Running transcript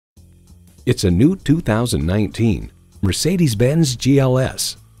It's a new 2019 Mercedes-Benz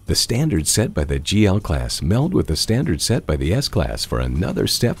GLS. The standards set by the GL class meld with the standards set by the S class for another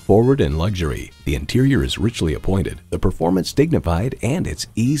step forward in luxury. The interior is richly appointed, the performance dignified, and its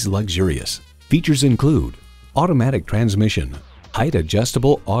ease luxurious. Features include automatic transmission, height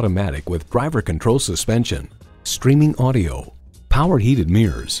adjustable automatic with driver control suspension, streaming audio, power heated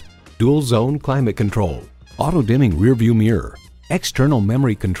mirrors, dual zone climate control, auto dimming rear view mirror, external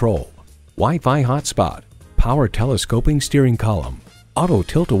memory control, Wi-Fi hotspot, power telescoping steering column, auto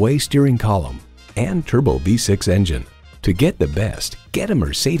tilt-away steering column, and turbo V6 engine. To get the best, get a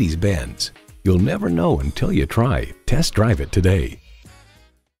Mercedes-Benz. You'll never know until you try. Test drive it today.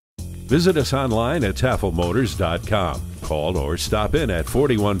 Visit us online at tafelmotors.com. Call or stop in at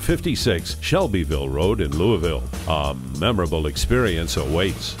 4156 Shelbyville Road in Louisville. A memorable experience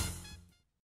awaits.